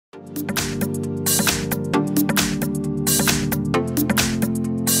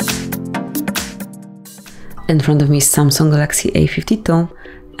In front of me is Samsung Galaxy A52,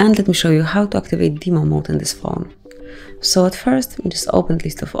 and let me show you how to activate demo mode in this phone. So at first, just open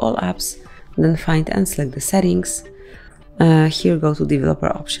list of all apps, then find and select the settings. Here go to developer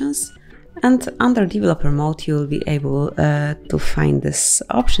options, and under developer mode you will be able to find this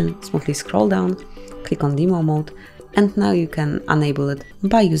option. Smoothly scroll down, click on demo mode, and now you can enable it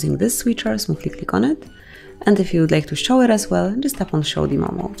by using this switcher. Smoothly click on it, and if you would like to show it as well, just tap on show demo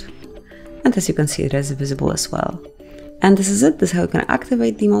mode. And as you can see, it is visible as well. And this is it. This is how you can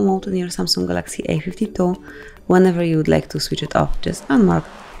activate demo mode in your Samsung Galaxy A52. Whenever you would like to switch it off, just unmark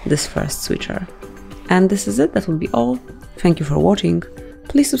this first switcher. And this is it. That will be all. Thank you for watching.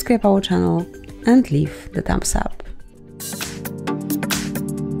 Please subscribe our channel and leave the thumbs up.